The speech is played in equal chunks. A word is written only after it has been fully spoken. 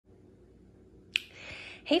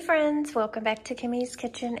Hey friends, welcome back to Kimmy's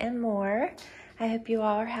Kitchen and More. I hope you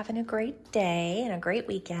all are having a great day and a great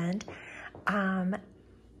weekend.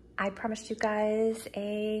 I promised you guys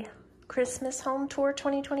a Christmas home tour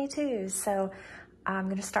 2022, so I'm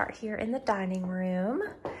gonna start here in the dining room.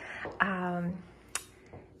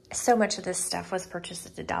 So much of this stuff was purchased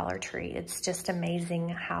at the Dollar Tree. It's just amazing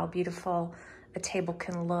how beautiful a table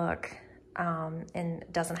can look and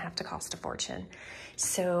doesn't have to cost a fortune.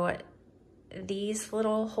 So these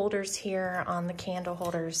little holders here on the candle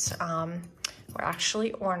holders were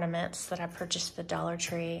actually ornaments that I purchased at the Dollar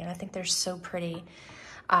Tree, and I think they're so pretty.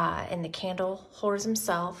 And the candle holders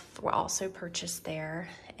themselves were also purchased there.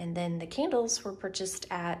 And then the candles were purchased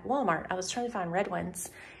at Walmart. I was trying to find red ones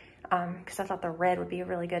because I thought the red would be a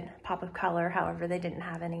really good pop of color. However, they didn't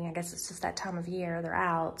have any. I guess it's just that time of year, they're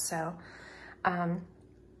out. So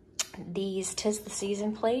these 'Tis the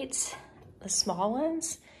Season plates, the small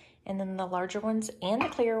ones, and then the larger ones and the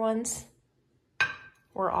clear ones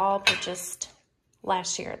were all purchased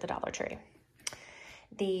last year at the Dollar Tree.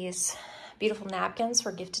 These beautiful napkins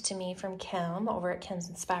were gifted to me from Kim over at Kim's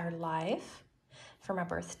Inspired Life for my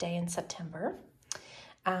birthday in September.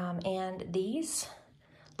 And these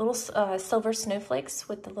little silver snowflakes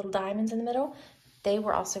with the little diamonds in the middle, they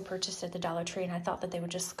were also purchased at the Dollar Tree, and I thought that they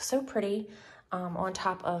would just look so pretty on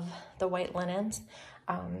top of the white linens.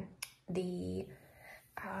 The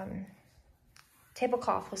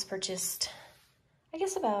tablecloth was purchased, I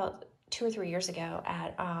guess, about 2 or 3 years ago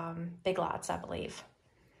at Big Lots, I believe.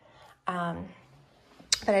 But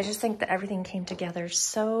I just think that everything came together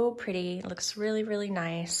so pretty. It looks really, really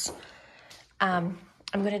nice. I'm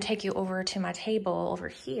going to take you over to my table over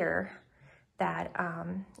here that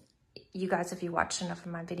you guys, if you watched enough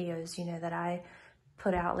of my videos, you know that I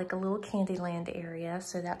put out like a little Candyland area.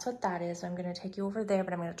 So that's what that is. I'm going to take you over there,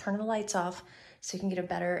 but I'm going to turn the lights off so you can get a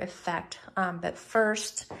better effect. But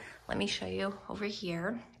first, let me show you over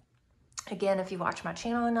here. Again, if you watch my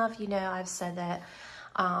channel enough, you know I've said that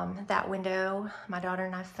that window my daughter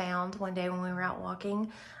and I found one day when we were out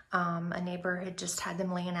walking. A neighbor had just had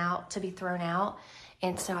them laying out to be thrown out.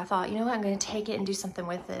 And so I thought, you know what, I'm going to take it and do something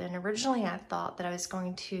with it. And originally I thought that I was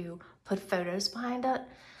going to put photos behind it.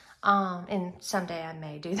 And someday I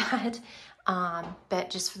may do that. But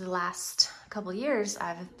just for the last couple of years,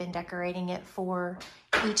 I've been decorating it for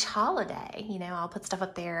each holiday. You know, I'll put stuff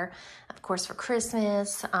up there, of course, for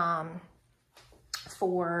Christmas,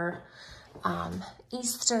 for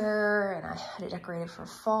Easter, and I had it decorated for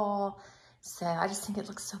fall. So I just think it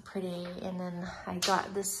looks so pretty. And then I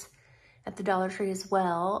got this at the Dollar Tree as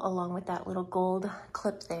well, along with that little gold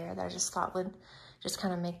clip there that I just thought would just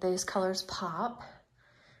kind of make those colors pop.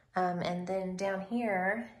 And then down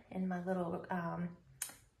here in my little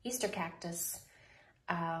Easter cactus,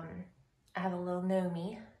 I have a little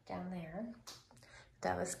Nomi down there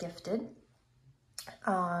that was gifted.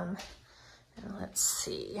 And let's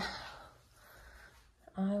see.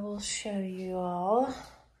 I will show you all.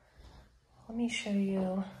 Let me show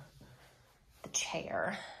you the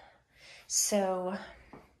chair. So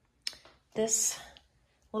this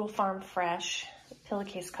little Farm Fresh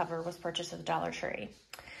pillowcase cover was purchased at the Dollar Tree.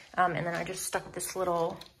 And then I just stuck this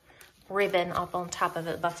little ribbon up on top of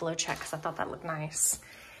it, buffalo check, because I thought that looked nice.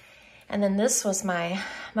 And then this was my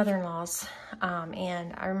mother-in-law's,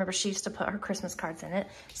 and I remember she used to put her Christmas cards in it.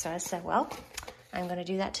 So I said, well, I'm gonna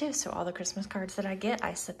do that too. So all the Christmas cards that I get,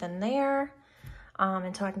 I set them there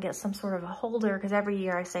until I can get some sort of a holder, because every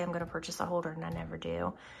year I say I'm gonna purchase a holder and I never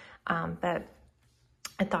do. But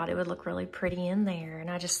I thought it would look really pretty in there,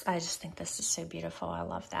 and I just think this is so beautiful. I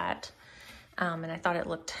love that. And I thought it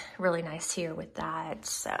looked really nice here with that.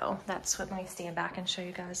 So that's what, let me stand back and show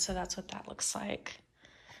you guys. So that's what that looks like.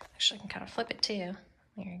 Actually, I can kind of flip it too.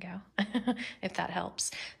 There you go, if that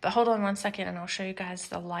helps. But hold on one second and I'll show you guys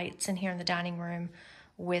the lights in here in the dining room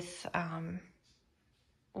with the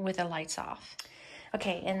lights off.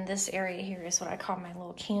 Okay, and this area here is what I call my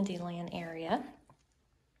little Candyland area.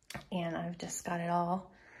 And I've just got it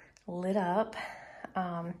all lit up.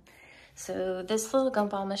 So this little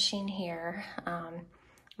gumball machine here,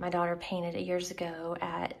 my daughter painted it years ago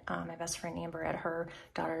at my best friend Amber at her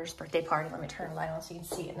daughter's birthday party. Let me turn the light on so you can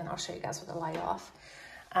see it, and then I'll show you guys with the light off.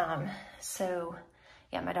 So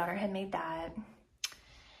yeah, my daughter had made that.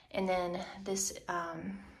 And then this,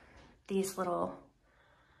 these little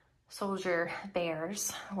soldier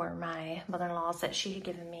bears were my mother-in-law's that she had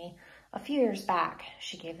given me a few years back.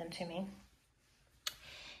 She gave them to me.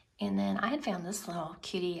 And then I had found this little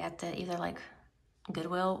cutie at the either like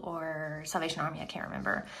Goodwill or Salvation Army, I can't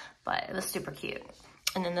remember, but it was super cute.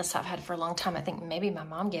 And then this I've had for a long time. I think maybe my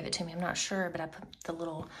mom gave it to me, I'm not sure, but I put the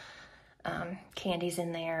little candies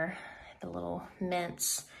in there the little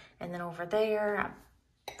mints. And then over there, I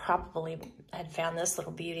probably had found this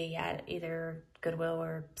little beauty at either Goodwill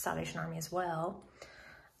or Salvation Army as well.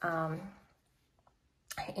 And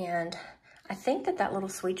I think that little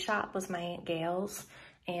sweet shop was my Aunt Gail's.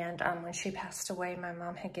 And when she passed away, my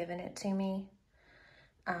mom had given it to me.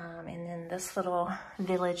 And then this little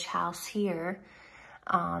village house here,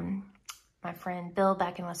 my friend Bill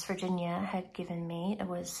back in West Virginia had given me. It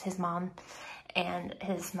was his mom, and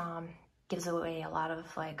his mom gives away a lot of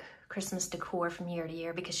like Christmas decor from year to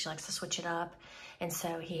year because she likes to switch it up. And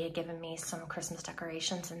so he had given me some Christmas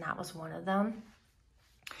decorations, and that was one of them.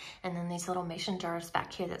 And then these little mason jars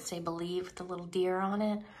back here that say believe with the little deer on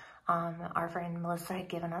it. Our friend Melissa had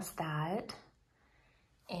given us that.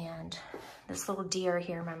 And this little deer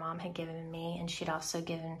here my mom had given me, and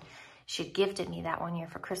she'd gifted me that one year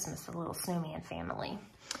for Christmas, the little snowman family.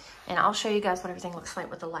 And I'll show you guys what everything looks like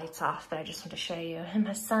with the lights off, but I just want to show you. And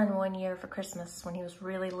my son, one year for Christmas, when he was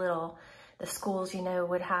really little, the schools, you know,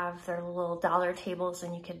 would have their little dollar tables,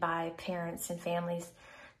 and you could buy parents and families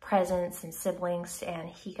presents and siblings, and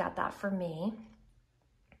he got that for me.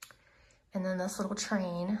 And then this little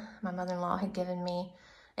train my mother-in-law had given me,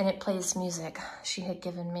 and it plays music. She had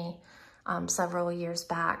given me several years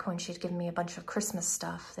back when she'd given me a bunch of Christmas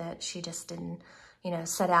stuff that she just didn't, you know,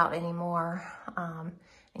 set out anymore.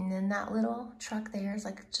 And then that little truck there is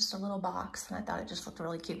like just a little box, and I thought it just looked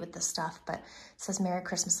really cute with this stuff, but it says Merry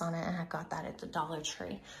Christmas on it, and I got that at the Dollar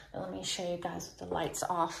Tree. But let me show you guys with the lights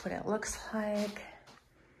off what it looks like.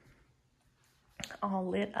 All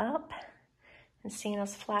lit up, and seeing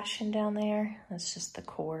us flashing down there. That's just the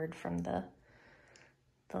cord from the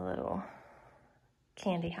little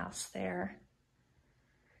candy house there.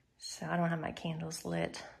 So I don't have my candles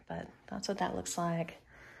lit, but that's what that looks like.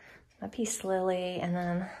 My peace lily, and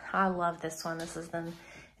then I love this one. This is the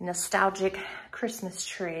nostalgic Christmas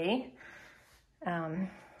tree. And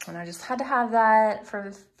I just had to have that for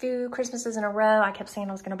a few Christmases in a row. I kept saying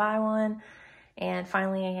I was gonna buy one, and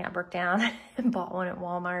finally I broke down and bought one at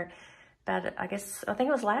Walmart. But I think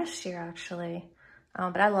it was last year actually.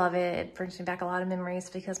 But I love it. It brings me back a lot of memories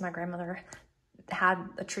because my grandmother had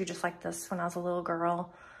a tree just like this when I was a little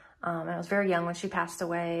girl. I was very young when she passed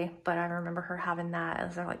away, but I remember her having that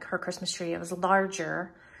as like her Christmas tree. It was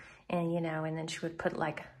larger, and you know, and then she would put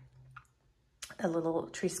like a little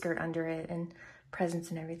tree skirt under it and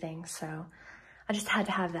presents and everything. So I just had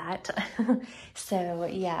to have that. So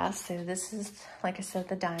yeah, so this is, like I said,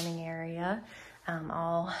 the dining area,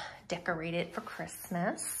 all decorated for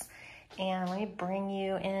Christmas. And let me bring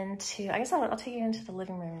you into, I guess I'll take you into the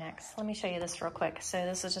living room next. Let me show you this real quick. So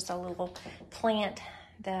this is just a little plant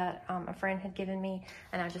that a friend had given me,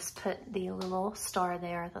 and I just put the little star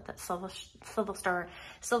there. I thought that silver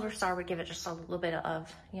star would give it just a little bit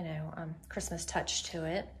of, you know, Christmas touch to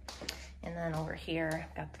it. And then over here,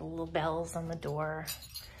 I've got the little bells on the door.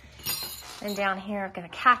 And down here, I've got a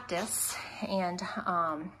cactus, and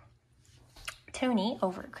Tony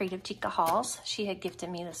over at Creative Chica Halls, she had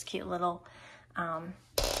gifted me this cute little,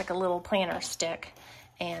 like a little planter stick.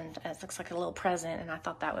 And it looks like a little present, and I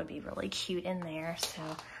thought that would be really cute in there, so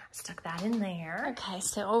I stuck that in there. Okay,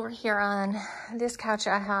 so over here on this couch,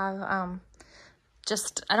 I have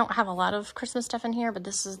I don't have a lot of Christmas stuff in here, but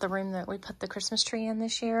this is the room that we put the Christmas tree in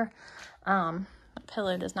this year. The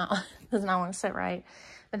pillow does not want to sit right,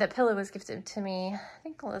 but that pillow was gifted to me, I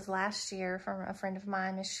think it was last year, from a friend of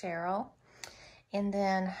mine, Miss Cheryl. And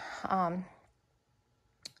then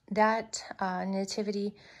that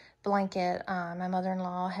nativity blanket, my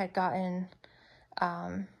mother-in-law had gotten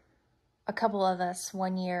a couple of us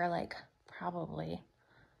one year, like probably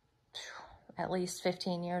at least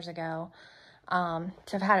 15 years ago. So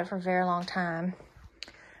I've had it for a very long time.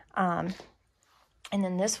 And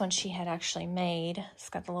then this one she had actually made. It's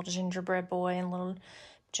got the little gingerbread boy and little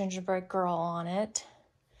gingerbread girl on it.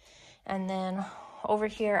 And then over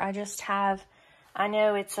here I just have, I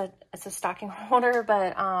know it's a stocking holder,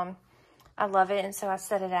 but I love it, and so I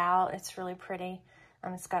set it out. It's really pretty.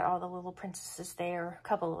 It's got all the little princesses there, a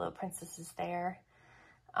couple of little princesses there.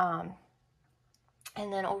 And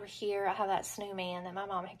then over here, I have that snowman that my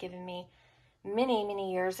mom had given me many,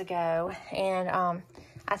 many years ago. And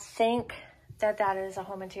I think that is a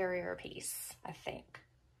home interior piece, I think.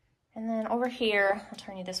 And then over here, I'll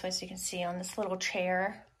turn you this way so you can see on this little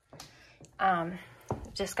chair,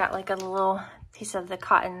 just got like a little piece of the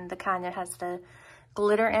cotton, the kind that has the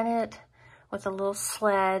glitter in it, with a little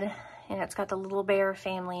sled, and it's got the little bear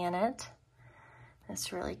family in it.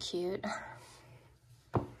 It's really cute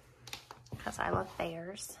because I love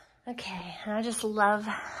bears. Okay, and I just love,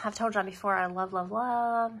 I've told y'all before, I love, love,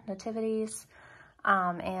 love nativities.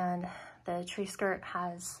 And the tree skirt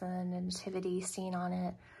has the nativity scene on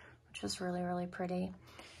it, which was really, really pretty.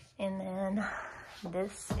 And then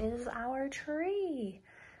this is our tree.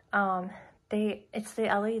 It's the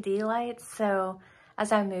LED lights, so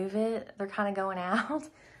as I move it, they're kind of going out. I'm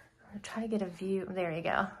gonna try to get a view. There you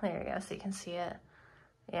go, so you can see it.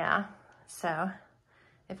 Yeah, so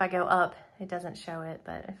if I go up, it doesn't show it,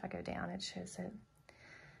 but if I go down, it shows it.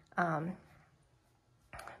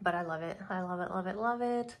 But I love it. I love it, love it, love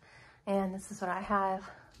it. And this is what I have.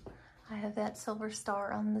 I have that silver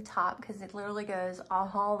star on the top because it literally goes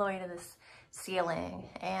all the way to this ceiling.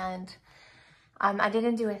 And I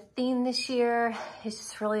didn't do a theme this year. It's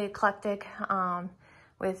just really eclectic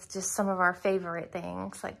with just some of our favorite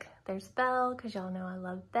things. Like there's Belle, because y'all know I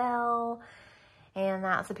love Belle. And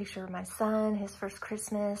that's a picture of my son, his first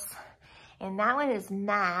Christmas. And that one is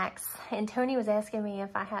Max. And Tony was asking me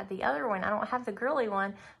if I had the other one. I don't have the girly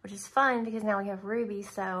one, which is fun because now we have Ruby.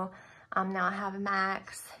 So now I have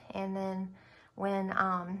Max. And then when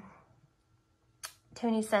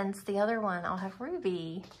Tony sends the other one, I'll have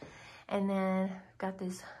Ruby. And then got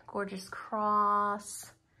this gorgeous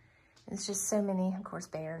cross. It's just so many, of course,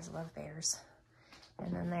 bears. Love bears.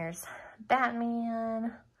 And then there's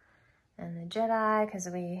Batman. And the Jedi, because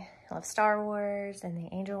we love Star Wars, and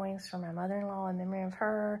the angel wings from my mother-in-law in memory of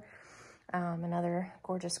her. Another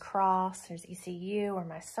gorgeous cross. There's ECU, where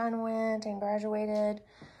my son went and graduated.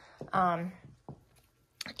 And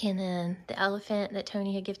then the elephant that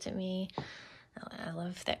Tony had gifted me. I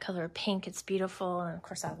love that color of pink. It's beautiful. And of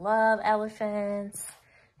course, I love elephants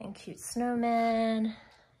and cute snowmen.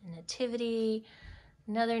 And nativity,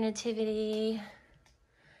 another nativity.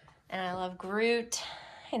 And I love Groot.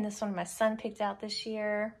 And this one my son picked out this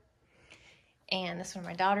year. And this one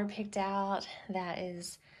my daughter picked out. That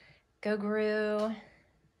is Go Gru.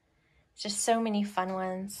 Just so many fun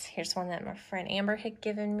ones. Here's one that my friend Amber had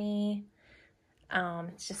given me.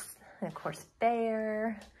 It's just, and of course,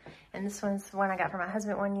 bear. And this one's one I got for my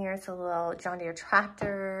husband one year. It's a little John Deere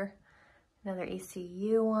tractor. Another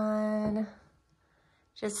ECU one.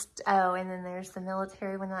 Just, oh, and then there's the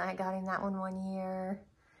military one that I got him that one year.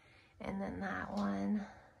 And then that one.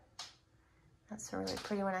 That's a really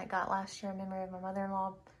pretty one I got last year in memory of my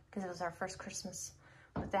mother-in-law because it was our first Christmas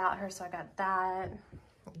without her, so I got that.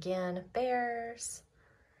 Again, bears.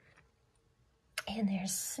 And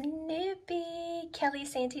there's Snoopy, Kelly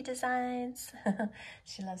Santee Designs.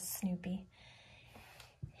 She loves Snoopy.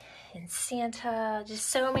 And Santa, just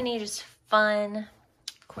so many, just fun.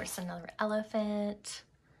 Of course, another elephant.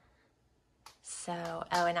 So,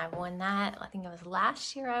 oh, and I won that. I think it was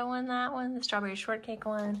last year I won that one, the strawberry shortcake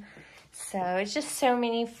one. So it's just so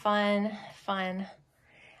many fun. And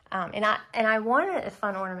I wanted a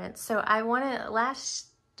fun ornament. So I wanted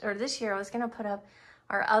this year I was gonna put up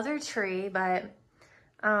our other tree, but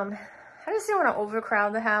I just didn't want to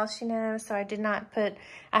overcrowd the house, you know. So I did not put.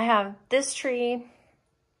 I have this tree,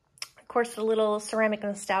 of course, the little ceramic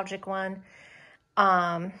nostalgic one.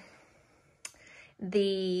 I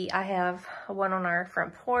have one on our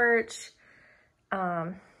front porch.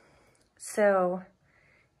 So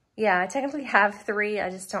yeah, I technically have 3. I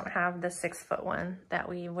just don't have the 6-foot one that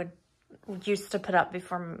we used to put up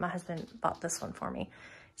before my husband bought this one for me.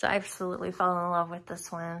 So I absolutely fell in love with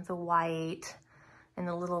this one, the white and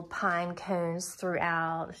the little pine cones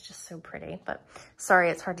throughout. It's just so pretty. But sorry,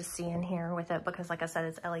 it's hard to see in here with it because, like I said,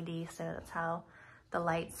 it's LED, so that's how the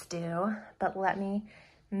lights do. But let me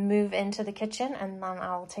move into the kitchen and then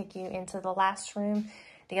I'll take you into the last room,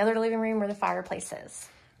 the other living room where the fireplace is.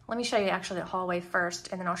 Let me show you actually the hallway first,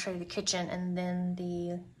 and then I'll show you the kitchen and then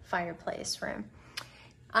the fireplace room.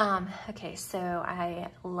 Okay, so I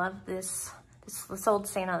love this. This old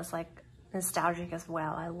Santa is like nostalgic as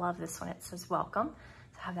well. I love this one. It says welcome.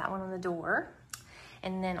 So I have that one on the door.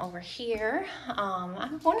 And then over here, I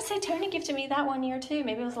want to say Tony gifted me that one year too.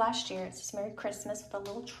 Maybe it was last year. It says Merry Christmas with a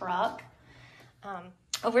little truck.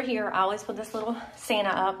 Over here, I always put this little Santa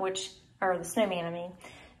up, or the snowman, I mean,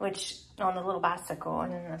 which on the little bicycle.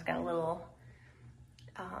 And then I've got a little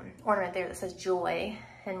ornament there that says joy.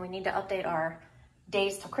 And we need to update our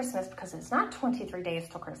days till Christmas because it's not 23 days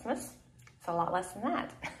till Christmas. It's a lot less than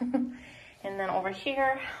that. And then over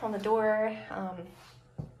here on the door,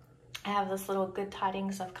 I have this little good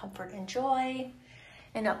tidings of comfort and joy.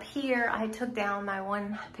 And up here, I took down my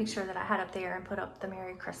one picture that I had up there and put up the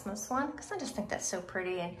Merry Christmas one because I just think that's so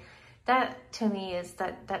pretty. And that to me is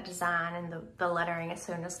that design and the lettering is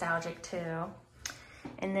so nostalgic too.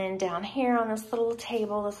 And then down here on this little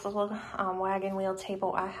table, this little wagon wheel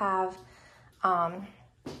table, I have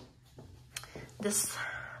this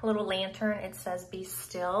little lantern. It says be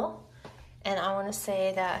still. And I want to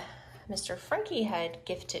say that Mr. Frankie had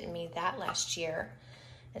gifted me that last year.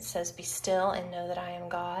 It says, "Be still and know that I am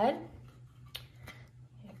God."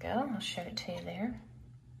 There you go, I'll show it to you there.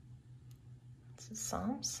 This is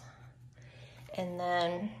Psalms. And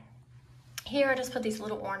then here I just put these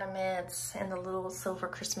little ornaments and the little silver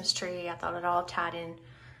Christmas tree. I thought it all tied in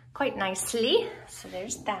quite nicely. So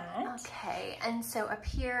there's that. Okay, and so up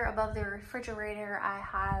here above the refrigerator, I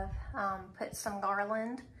have put some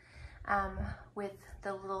garland with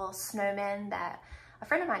the little snowmen that a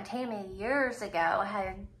friend of mine, Tammy, years ago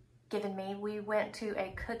had given me. We went to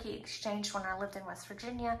a cookie exchange when I lived in West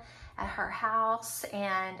Virginia at her house,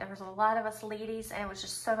 and there was a lot of us ladies, and it was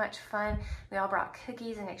just so much fun. We all brought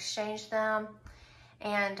cookies and exchanged them,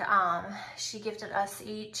 and she gifted us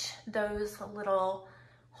each those little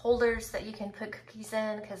holders that you can put cookies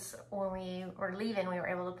in, because when we were leaving, we were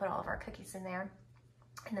able to put all of our cookies in there.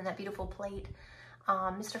 And then that beautiful plate.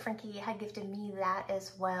 Mr. Frankie had gifted me that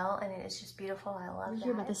as well, and it is just beautiful. I love that.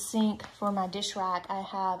 Here by the sink for my dish rack, I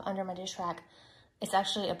have under my dish rack, it's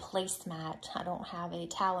actually a placemat. I don't have a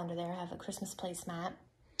towel under there. I have a Christmas placemat.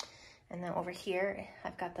 And then over here,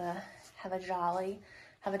 I've got the Have a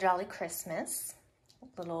Jolly Christmas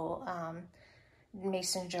little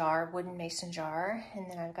mason jar, wooden mason jar. And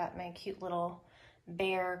then I've got my cute little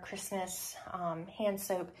bear Christmas hand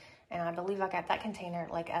soap. And I believe I got that container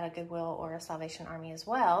like at a Goodwill or a Salvation Army as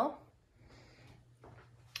well.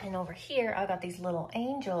 And over here, I got these little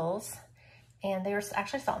angels. And they're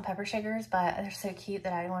actually salt and pepper shakers, but they're so cute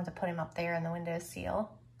that I wanted to put them up there in the windowsill.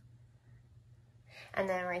 And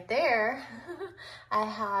then right there, I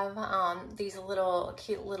have these little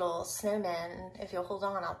cute little snowmen. If you'll hold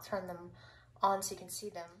on, I'll turn them on so you can see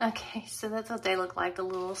them. Okay, so that's what they look like, the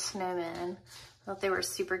little snowmen. I thought they were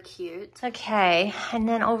super cute. Okay, and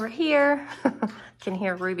then over here, you can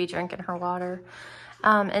hear Ruby drinking her water.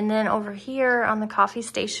 And then over here on the coffee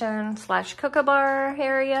station / cocoa bar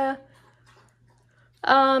area,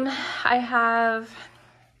 I have,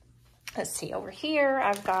 let's see, over here,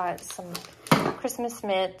 I've got some Christmas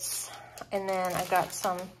mitts, and then I've got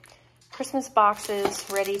some Christmas boxes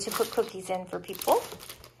ready to put cookies in for people.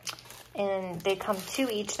 And they come 2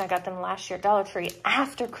 each, and I got them last year at Dollar Tree.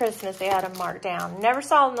 After Christmas, they had them marked down. Never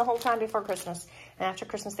saw them the whole time before Christmas. And after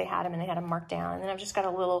Christmas, they had them, and they had them marked down. And then I've just got a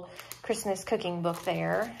little Christmas cooking book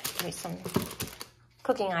there. Give me some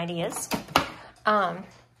cooking ideas. And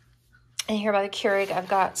here by the Keurig, I've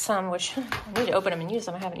got some, which I need to open them and use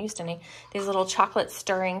them. I haven't used any. These little chocolate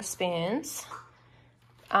stirring spoons.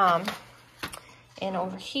 And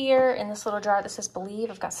over here in this little jar that says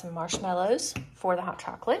Believe, I've got some marshmallows for the hot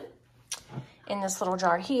chocolate. In this little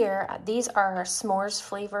jar here, these are s'mores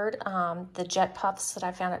flavored, the Jet Puffs that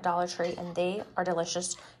I found at Dollar Tree, and they are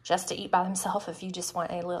delicious just to eat by themselves if you just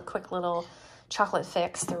want a little quick little chocolate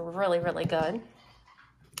fix. They're really, really good.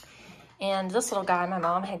 And this little guy my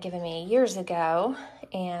mom had given me years ago,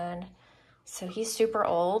 and so he's super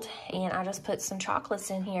old, and I just put some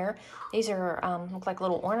chocolates in here. These are look like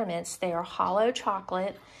little ornaments. They are hollow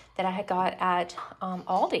chocolate that I had got at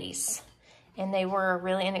Aldi's. And they were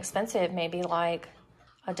really inexpensive, maybe like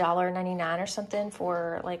 $1.99 or something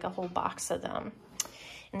for like a whole box of them.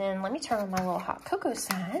 And then let me turn on my little hot cocoa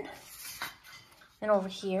sign. And over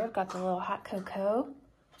here, I've got the little hot cocoa.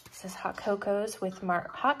 It says hot cocoa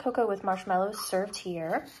with marshmallows served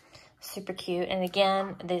here. Super cute. And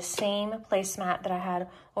again, the same placemat that I had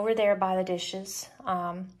over there by the dishes,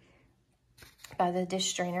 by the dish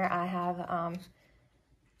strainer. I have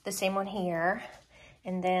the same one here.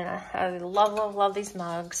 And then I love, love, love these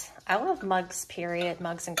mugs. I love mugs, period,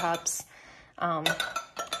 mugs and cups.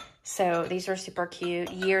 So these were super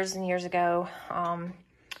cute. Years and years ago,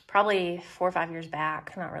 probably 4 or 5 years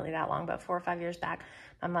back, not really that long, but 4 or 5 years back,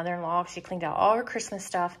 my mother-in-law, she cleaned out all her Christmas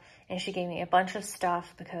stuff, and she gave me a bunch of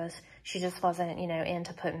stuff because she just wasn't, you know,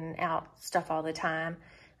 into putting out stuff all the time,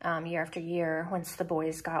 year after year, once the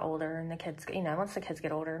boys got older and the kids, you know, once the kids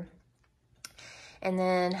get older. And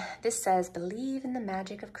then this says, Believe in the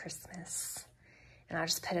Magic of Christmas. And I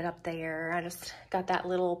just put it up there. I just got that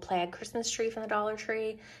little plaid Christmas tree from the Dollar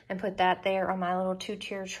Tree and put that there on my little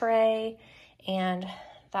 2-tier tray. And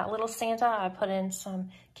that little Santa, I put in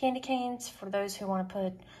some candy canes for those who want to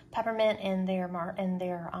put peppermint in their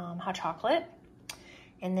hot chocolate.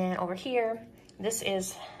 And then over here, this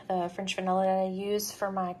is the French vanilla that I use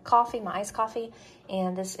for my coffee, my iced coffee.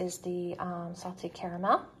 And this is the salted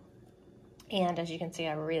caramel. And as you can see,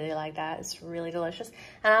 I really like that. It's really delicious.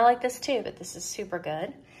 And I like this too, but this is super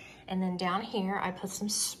good. And then down here, I put some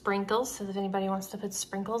sprinkles. So if anybody wants to put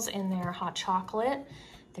sprinkles in their hot chocolate,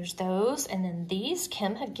 there's those. And then these,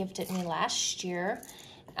 Kim had gifted me last year.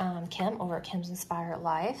 Kim over at Kim's Inspired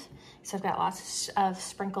Life. So I've got lots of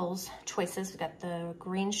sprinkles choices. We've got the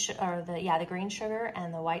green the green sugar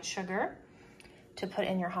and the white sugar to put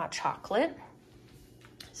in your hot chocolate.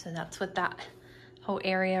 So that's what that whole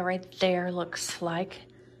area right there looks like.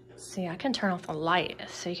 See, I can turn off the light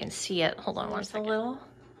so you can see it. Hold on one second. There's a little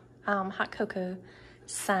hot cocoa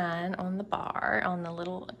sign on the bar, on the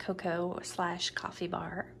little cocoa / coffee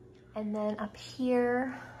bar. And then up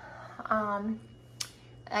here,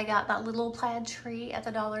 I got that little plaid tree at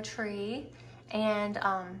the Dollar Tree. And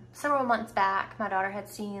several months back, my daughter had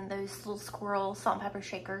seen those little squirrel salt and pepper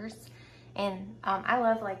shakers. And I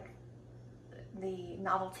love like the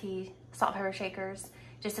novelty salt and pepper shakers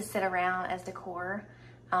just to sit around as decor.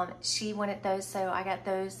 She wanted those, so I got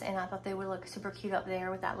those, and I thought they would look super cute up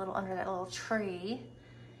there with that little, under that little tree.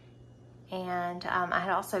 And I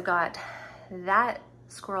had also got that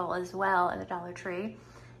squirrel as well at the Dollar Tree.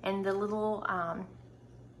 And the little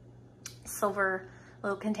silver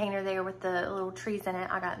little container there with the little trees in it,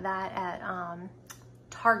 I got that at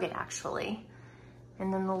Target actually.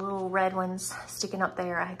 And then the little red ones sticking up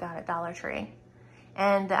there, I got at Dollar Tree.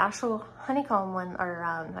 And the actual honeycomb one, or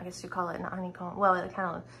I guess you call it not honeycomb, well, it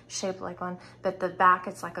kind of shaped like one, but the back,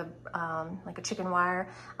 it's like a chicken wire.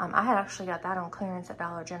 I had actually got that on clearance at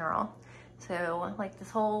Dollar General. So like this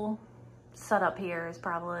whole setup here is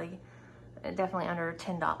probably definitely under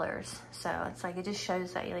 $10. So it's like, it just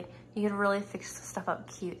shows that you can really fix stuff up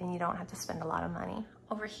cute and you don't have to spend a lot of money.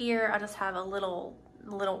 Over here, I just have a little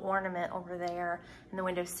ornament over there in the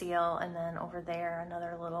windowsill, and then over there,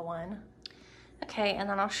 another little one. Okay, and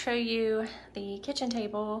then I'll show you the kitchen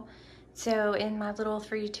table. So in my little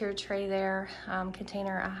 3-tier tray there,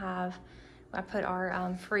 container, I put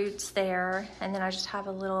our fruits there, and then I just have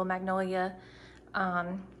a little magnolia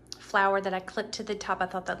flower that I clipped to the top. I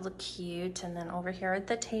thought that looked cute. And then over here at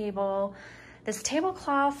the table, this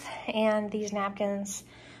tablecloth and these napkins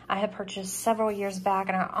I had purchased several years back,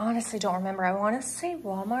 and I honestly don't remember. I want to say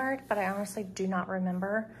Walmart, but I honestly do not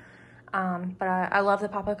remember. But I love the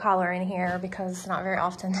pop of color in here because it's not very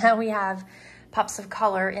often that we have pops of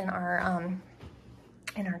color in our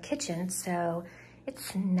kitchen, so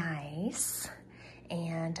it's nice.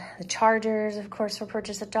 And the chargers, of course, were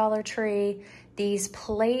purchased at Dollar Tree. These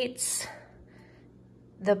plates,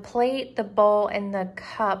 the plate, the bowl, and the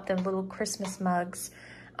cup, the little Christmas mugs,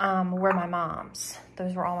 were my mom's.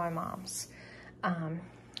 Those were all my mom's.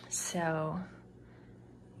 So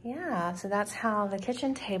yeah, so that's how the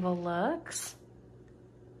kitchen table looks.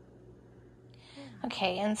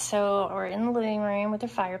 Okay, and so we're in the living room with the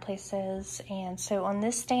fireplaces. And so on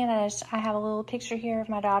this stand, I have a little picture here of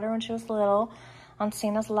my daughter when she was little on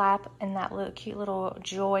Santa's lap in that little cute little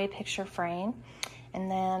joy picture frame. And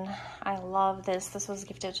then I love this. This was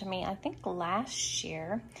gifted to me, I think, last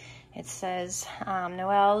year. It says,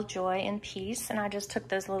 Noel, joy, and peace. And I just took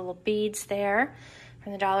those little beads there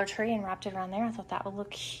from the Dollar Tree and wrapped it around there. I thought that would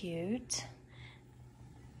look cute.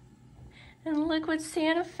 And look what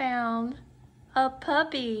Santa found. A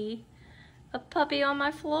puppy. A puppy on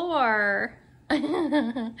my floor.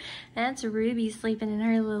 That's Ruby sleeping in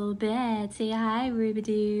her little bed. Say hi, Ruby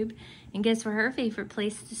Doob. And guess where her favorite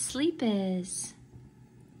place to sleep is?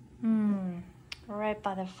 Right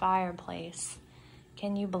by the fireplace.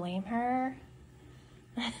 Can you blame her?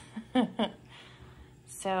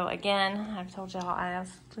 So again, I've told y'all I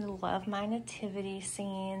absolutely love my nativity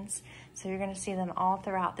scenes. So you're gonna see them all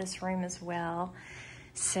throughout this room as well.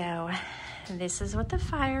 So this is what the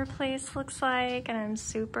fireplace looks like, and I'm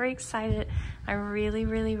super excited. I really,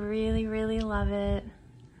 really, really, really love it.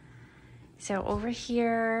 So over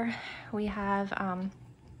here we have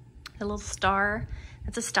the little star.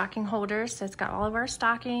 It's a stocking holder, so it's got all of our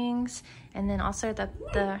stockings, and then also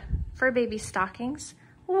the fur baby stockings.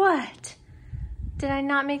 What? Did I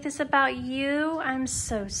not make this about you? I'm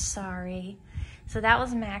so sorry. So that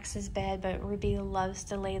was Max's bed, but Ruby loves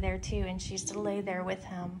to lay there too, and she used to lay there with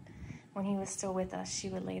him. When he was still with us, she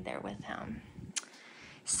would lay there with him.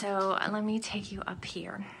 So let me take you up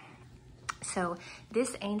here. So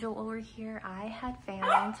this angel over here, I had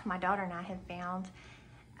found, my daughter and I had found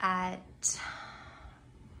at,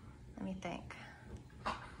 let me think.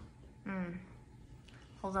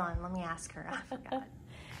 Hold on, let me ask her, I forgot.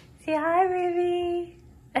 Say hi, Ruby.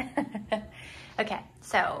 Okay,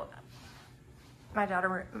 so my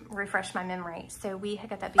daughter refreshed my memory. So we had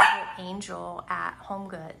got that beautiful angel at Home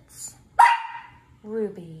Goods.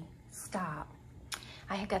 Ruby, stop.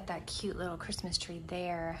 I had got that cute little Christmas tree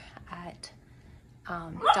there at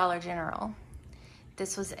Dollar General.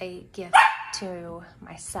 This was a gift to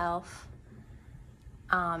myself.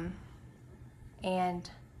 And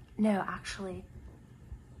no, actually,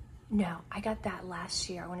 No, I got that last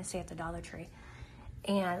year. I want to say at the Dollar Tree.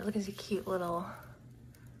 And look at the cute little,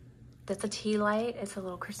 that's a tea light. It's a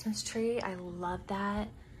little Christmas tree. I love that.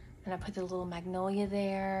 And I put the little magnolia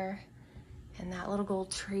there and that little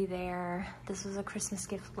gold tree there. This was a Christmas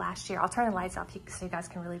gift last year. I'll turn the lights off so you guys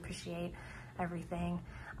can really appreciate everything.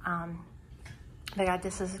 But I got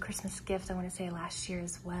this as a Christmas gift, I want to say last year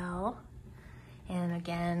as well. And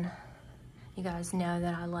again, you guys know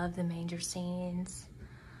that I love the manger scenes,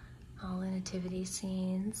 all the nativity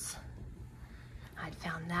scenes. I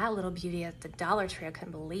found that little beauty at the Dollar Tree. I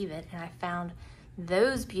couldn't believe it. And I found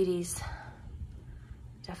those beauties.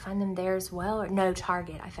 Did I find them there as well? Or no,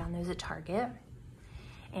 Target. I found those at Target.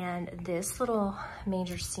 And this little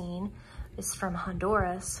manger scene is from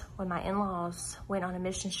Honduras when my in-laws went on a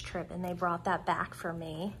missions trip and they brought that back for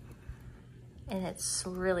me. And it's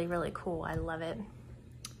really, really cool. I love it.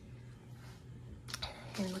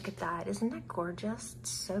 And look at that. Isn't that gorgeous?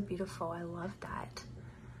 It's so beautiful. I love that.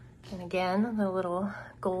 And again, the little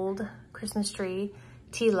gold Christmas tree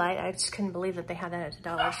tea light. I just couldn't believe that they had that at the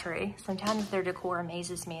Dollar Tree. Sometimes their decor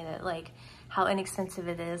amazes me, that like how inexpensive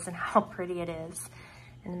it is and how pretty it is.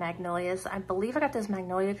 And the magnolias. I believe I got those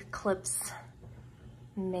magnolia clips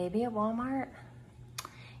maybe at Walmart.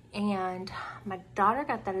 And my daughter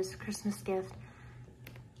got that as a Christmas gift.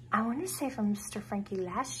 I want to say from Mr. Frankie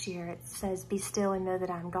last year. It says, "Be still and know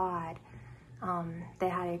that I'm God." They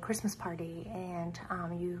had a Christmas party and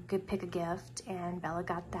you could pick a gift, and Bella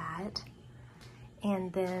got that.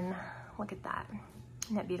 And then look at that.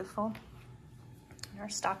 Isn't that beautiful? And our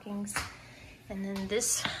stockings. And then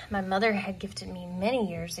this, my mother had gifted me many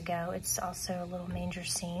years ago. It's also a little manger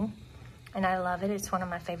scene, and I love it. It's one of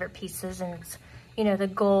my favorite pieces, and it's, you know, the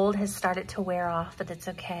gold has started to wear off, but it's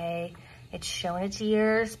okay. It's shown its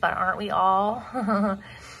years, but aren't we all?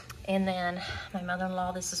 And then my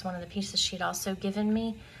mother-in-law, this is one of the pieces she'd also given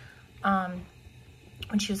me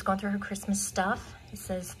when she was going through her Christmas stuff. It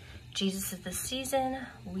says, "Jesus is the season,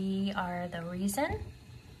 we are the reason."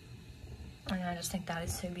 And I just think that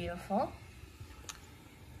is so beautiful.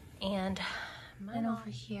 And over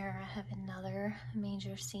here, I have another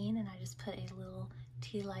manger scene, and I just put a little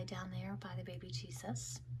tea light down there by the baby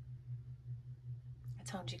Jesus. I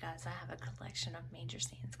told you guys I have a collection of manger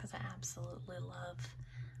scenes because I absolutely love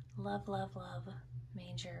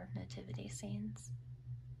manger nativity scenes.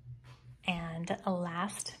 And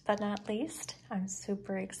last but not least, I'm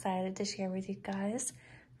super excited to share with you guys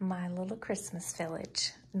my little Christmas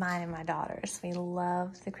village, mine and my daughter's. We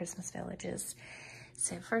love the Christmas villages.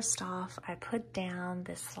 So first off, I put down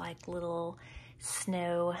this like little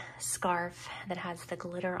snow scarf that has the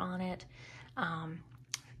glitter on it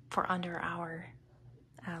for under our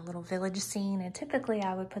little village scene. And typically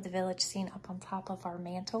I would put the village scene up on top of our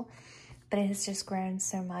mantle, but it has just grown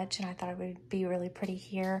so much, and I thought it would be really pretty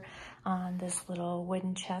here on this little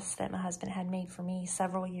wooden chest that my husband had made for me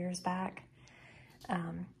several years back.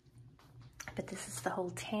 But this is the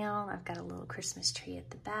whole town. I've got a little Christmas tree at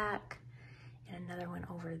the back and another one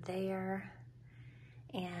over there.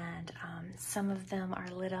 And some of them are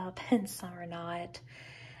lit up and some are not.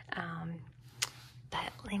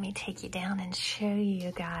 But let me take you down and show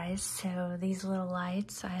you guys. So these little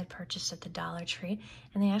lights I had purchased at the Dollar Tree,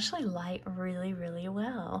 and they actually light really, really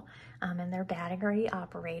well. And they're battery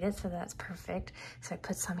operated, so that's perfect. So I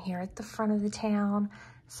put some here at the front of the town,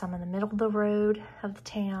 some in the middle of the road of the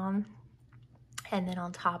town, and then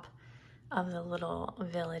on top of the little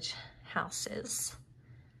village houses.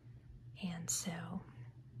 And so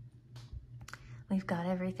we've got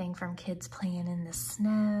everything from kids playing in the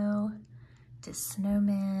snow to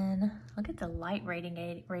snowmen. Look at the light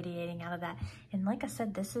radiating out of that. And like I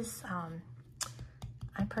said, this is,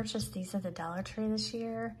 I purchased these at the Dollar Tree this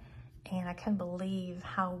year, and I couldn't believe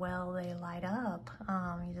how well they light up.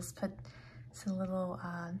 You just put some little,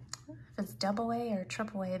 if it's AA or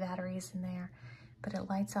AAA batteries in there, but it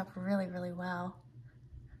lights up really, really well.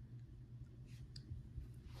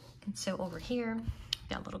 And so over here, we've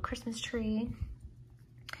got a little Christmas tree.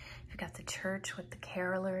 We've got the church with the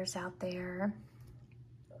carolers out there.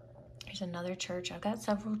 There's another church. I've got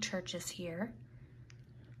several churches here.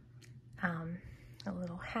 A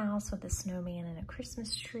little house with a snowman and a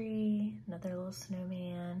Christmas tree. Another little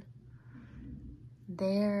snowman.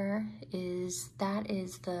 That is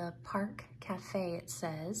the Park Cafe, it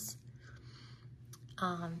says.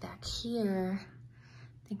 Back here,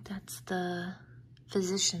 I think that's the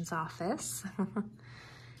physician's office.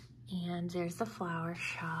 And there's the flower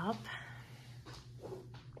shop.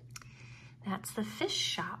 That's the fish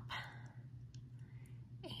shop.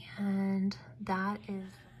 And that is,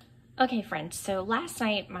 Okay, friends, so last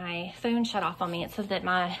night my phone shut off on me. It said that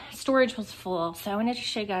my storage was full, so I wanted to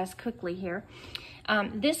show you guys quickly here.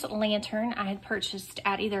 This lantern I had purchased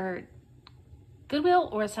at either Goodwill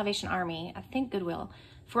or Salvation Army, I think Goodwill,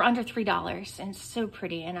 for under $3, and it's so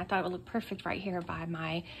pretty, and I thought it would look perfect right here by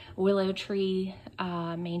my willow tree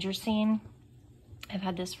manger scene. I've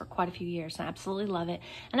had this for quite a few years and I absolutely love it.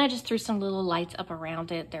 And I just threw some little lights up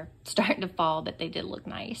around it. They're starting to fall, but they did look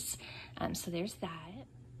nice. So there's that.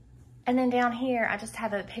 And then down here, I just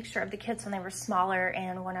have a picture of the kids when they were smaller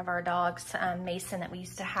and one of our dogs, Mason, that we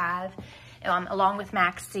used to have, along with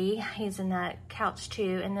Maxie. He's in that couch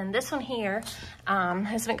too. And then this one here,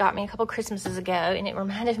 husband got me a couple Christmases ago and it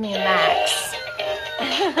reminded me of Max.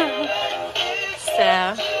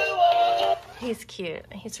 So he's cute.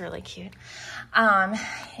 He's really cute.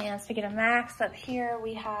 And speaking of Max, up here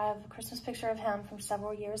we have a Christmas picture of him from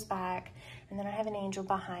several years back. And then I have an angel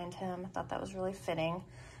behind him. I thought that was really fitting.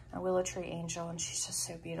 A willow tree angel, and she's just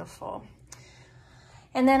so beautiful.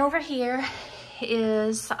 And then over here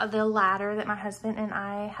is the ladder that my husband and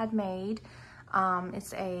I had made.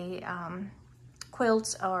 It's a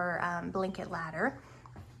quilt or blanket ladder.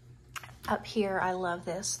 Up here, I love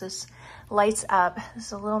this. This lights up. This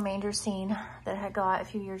is a little manger scene that I had got a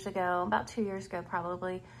few years ago, about 2 years ago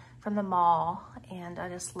probably, from the mall. And I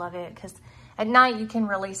just love it because at night you can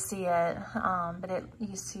really see it, but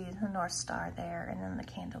you see the North Star there, and then the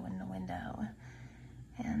candle in the window,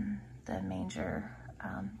 and the manger,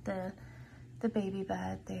 the baby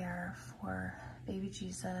bed there for baby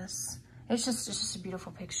Jesus. It's just a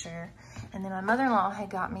beautiful picture. And then my mother-in-law had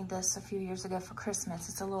got me this a few years ago for Christmas.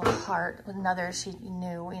 It's a little heart with another, she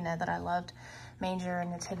knew, that I loved manger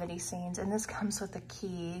and nativity scenes. And this comes with a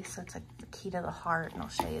key, so it's a key to the heart, and I'll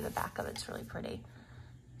show you the back of it. It's really pretty.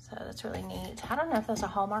 So that's really neat. I don't know if that's a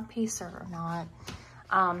Hallmark piece or not.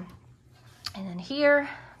 And then here,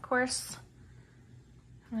 of course,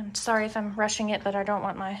 I'm sorry if I'm rushing it, but I don't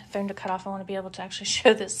want my phone to cut off. I want to be able to actually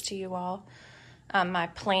show this to you all. My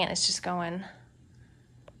plant is just going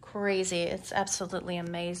crazy. It's absolutely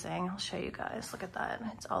amazing. I'll show you guys. Look at that.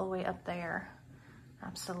 It's all the way up there.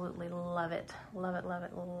 Absolutely love it. Love it, love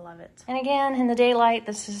it, love it. And again, in the daylight,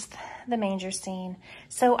 this is the manger scene.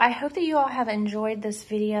 So I hope that you all have enjoyed this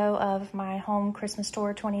video of my home Christmas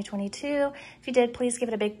tour 2022. If you did, please give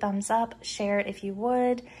it a big thumbs up. Share it if you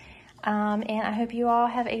would. And I hope you all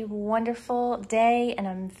have a wonderful day and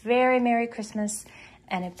a very Merry Christmas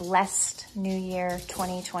and a blessed New Year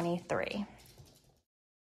 2023.